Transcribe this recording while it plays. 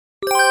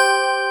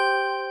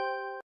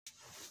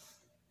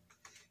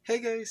Hey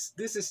guys,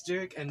 this is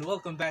Jerick and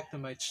welcome back to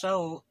my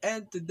channel,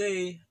 and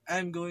today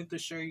I'm going to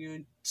share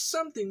you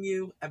something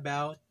new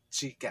about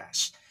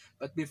GCash.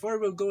 But before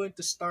we're going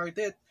to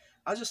start it,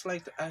 I'd just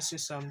like to ask you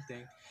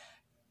something.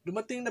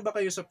 Dumating na ba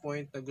kayo sa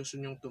point na gusto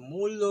nyong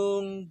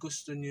tumulong,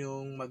 gusto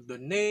nyong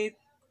mag-donate,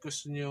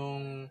 gusto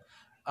nyong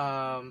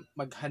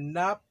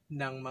maghanap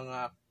ng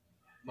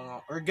mga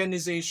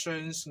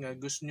organizations nga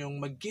gusto nyong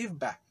mag-give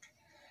back?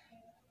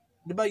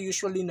 'Di ba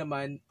usually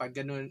naman pag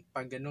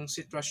ganung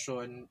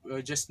sitwasyon,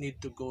 we just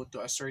need to go to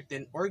a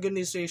certain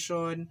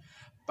organization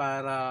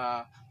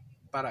para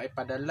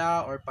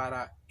ipadala or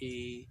para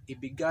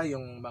ibigay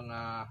yung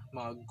mga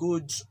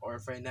goods or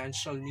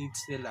financial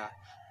needs nila.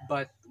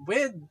 But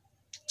with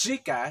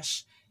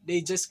GCash,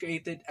 they just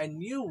created a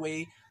new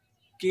way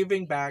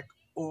giving back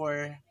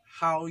or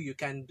how you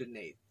can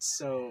donate.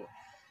 So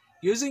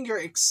using your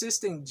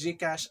existing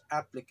GCash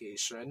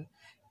application,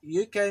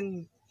 you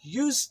can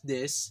use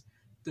this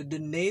to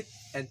donate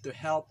and to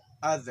help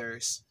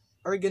others,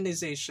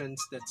 organizations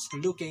that's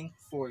looking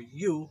for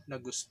you na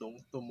gustong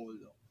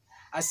tumulong.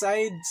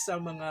 Aside sa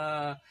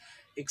mga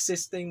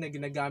existing na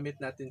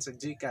ginagamit natin sa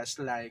GCash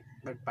like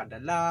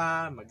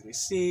magpadala,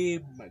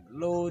 mag-receive,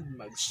 mag-load,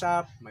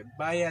 mag-shop,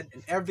 magbayad,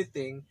 and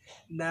everything,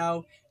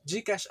 now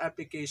GCash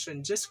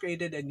application just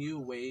created a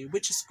new way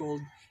which is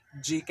called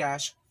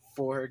GCash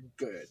For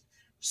Good.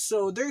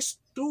 So there's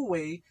two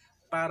way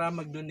para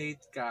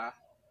mag-donate ka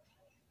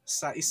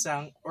sa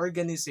isang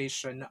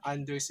organization na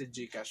under sa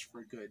GCash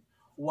For Good.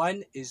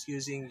 One is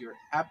using your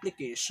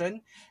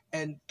application,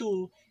 and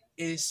two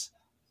is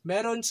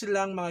meron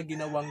silang mga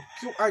ginawang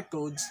QR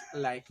codes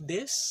like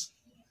this,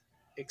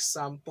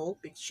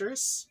 example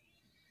pictures,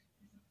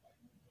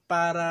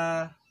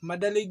 para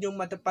madali nyong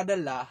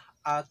matapadala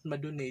at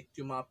madonate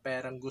yung mga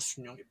perang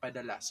gusto nyong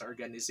ipadala sa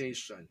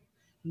organization.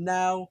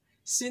 Now,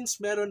 since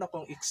meron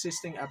akong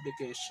existing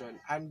application,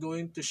 I'm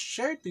going to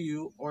share to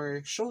you or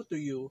show to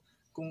you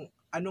kung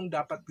anong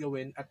dapat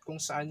gawin at kung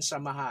saan siya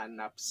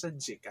mahanap sa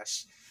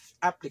GCash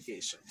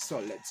application. So,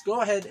 let's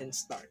go ahead and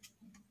start.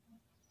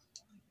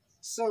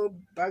 So,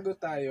 bago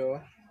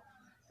tayo,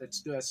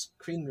 let's do a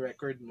screen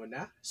record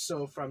muna.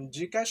 So, from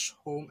GCash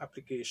Home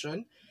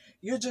application,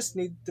 you just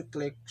need to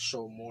click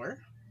Show More.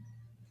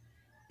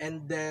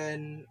 And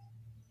then,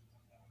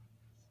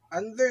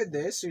 under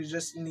this, you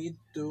just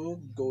need to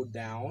go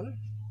down.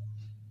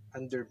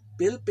 Under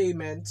Bill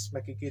Payments,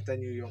 makikita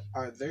nyo yung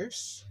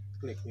Others.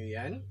 Click nyo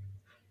yan.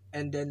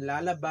 And then,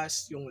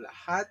 lalabas yung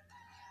lahat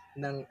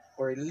ng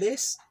or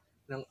list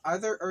ng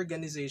other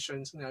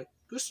organizations na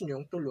gusto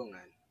nyong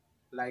tulungan.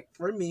 Like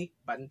for me,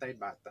 Bantay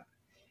Bata.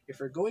 If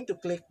you're going to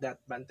click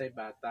that Bantay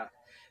Bata,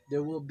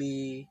 there will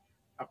be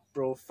a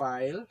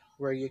profile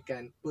where you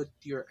can put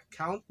your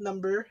account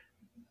number,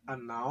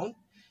 amount,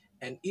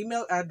 and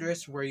email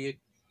address where you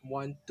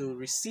want to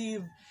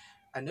receive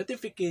a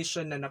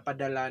notification na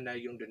napadala na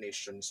yung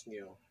donations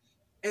nyo.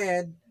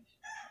 And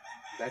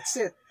that's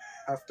it.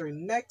 After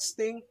next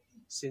thing,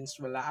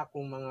 since wala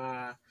akong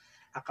mga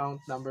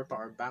account number pa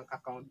or bank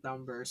account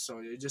number,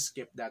 so you just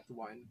skip that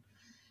one.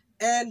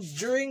 And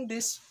during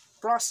this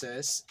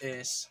process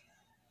is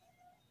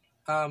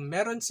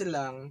meron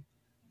silang,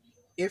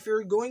 if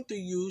you're going to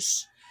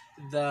use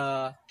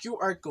the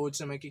QR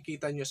codes na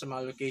makikita nyo sa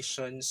mga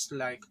locations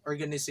like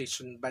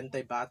organization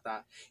Bantay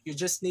Bata, you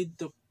just need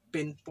to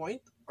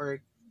pinpoint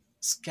or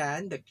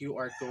scan the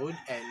QR code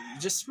and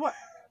just what?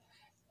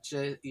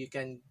 You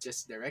can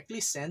just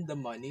directly send the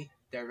money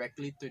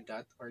directly to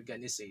that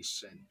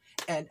organization.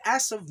 And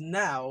as of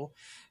now,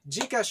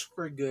 GCash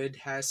For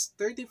Good has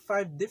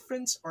 35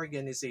 different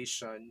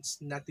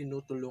organizations na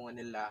tinutulungan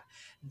nila.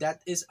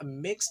 That is a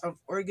mix of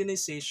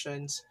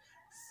organizations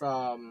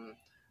from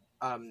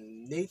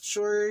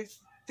nature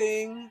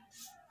thing,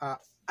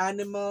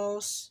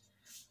 animals,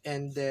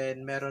 and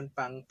then meron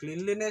pang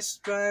cleanliness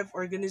drive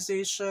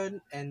organization,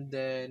 and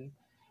then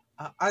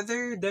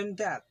other than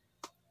that.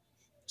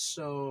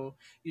 So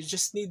you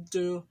just need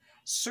to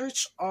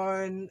search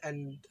on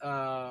and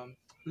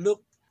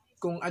look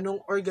kung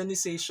anong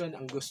organization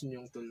ang gusto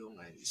nyong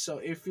tulungan.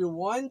 So if you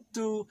want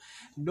to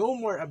know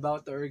more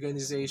about the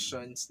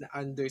organizations na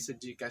under sa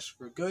GCash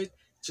For Good,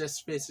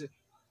 just visit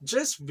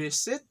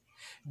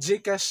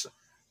GCash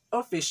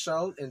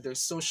official and their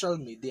social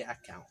media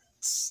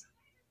accounts.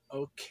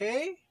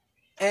 Okay?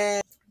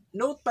 And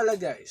note pala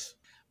guys,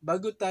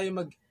 bago tayo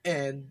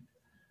mag-end,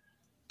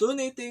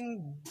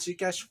 donating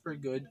GCash For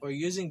Good or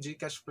using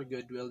GCash For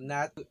Good will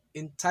not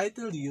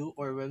entitle you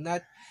or will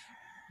not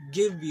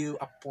give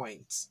you a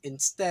points.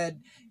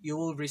 Instead, you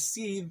will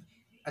receive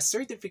a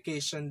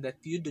certification that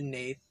you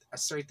donate a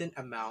certain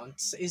amount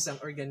sa isang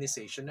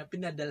organization na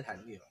pinadalhan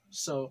niyo.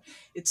 So,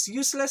 it's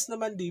useless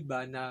naman 'di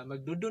ba na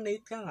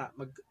magdo-donate ka nga,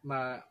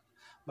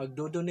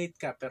 magdo-donate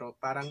ka pero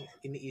parang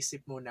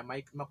iniisip mo na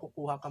may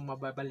makukuha kang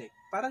mababalik.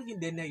 Parang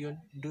hindi na 'yun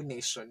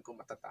donation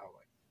kung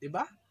matatawag, 'di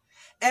ba?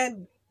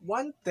 And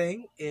one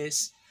thing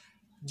is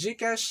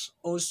GCash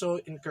also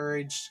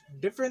encourage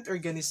different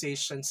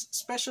organizations,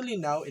 especially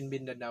now in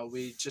Mindanao.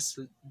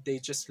 They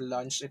just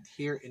launched it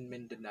here in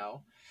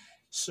Mindanao.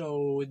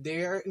 So,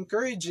 they are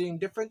encouraging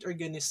different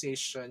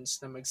organizations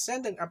na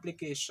mag-send ng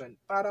application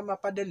para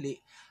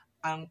mapadali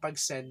ang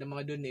pag-send ng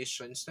mga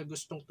donations na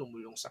gustong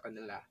tumulong sa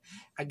kanila.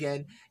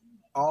 Again,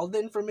 all the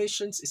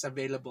information is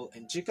available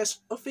in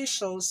GCASH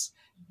officials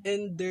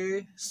in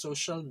their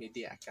social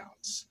media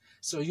accounts.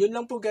 So, yun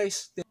lang po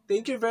guys.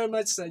 Thank you very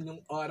much sa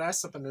inyong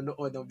oras sa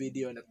panonood ng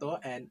video na to.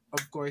 And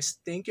of course,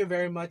 thank you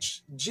very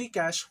much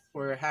GCash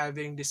for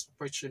having this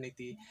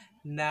opportunity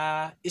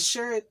na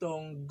i-share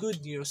itong good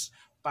news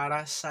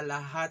para sa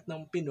lahat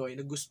ng Pinoy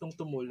na gustong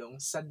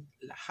tumulong sa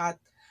lahat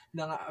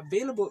ng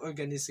available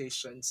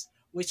organizations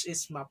which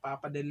is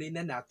mapapadali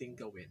na nating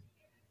gawin.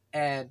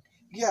 And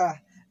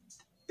yeah,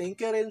 thank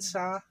you rin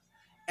sa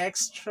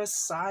extra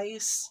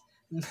size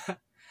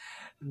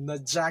na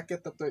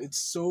jacket na to.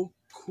 It's so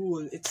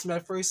cool. It's my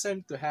first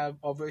time to have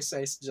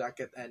oversized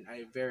jacket and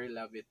I very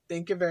love it.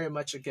 Thank you very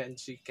much again,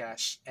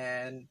 GCash.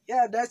 And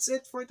yeah, that's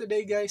it for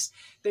today, guys.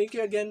 Thank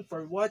you again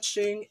for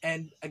watching.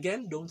 And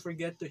again, don't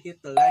forget to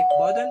hit the like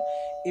button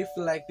if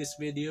you like this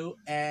video.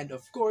 And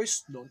of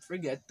course, don't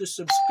forget to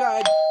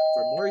subscribe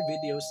for more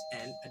videos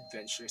and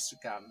adventures to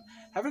come.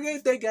 Have a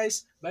great day,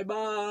 guys.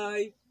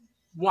 Bye-bye.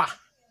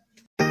 Mwah!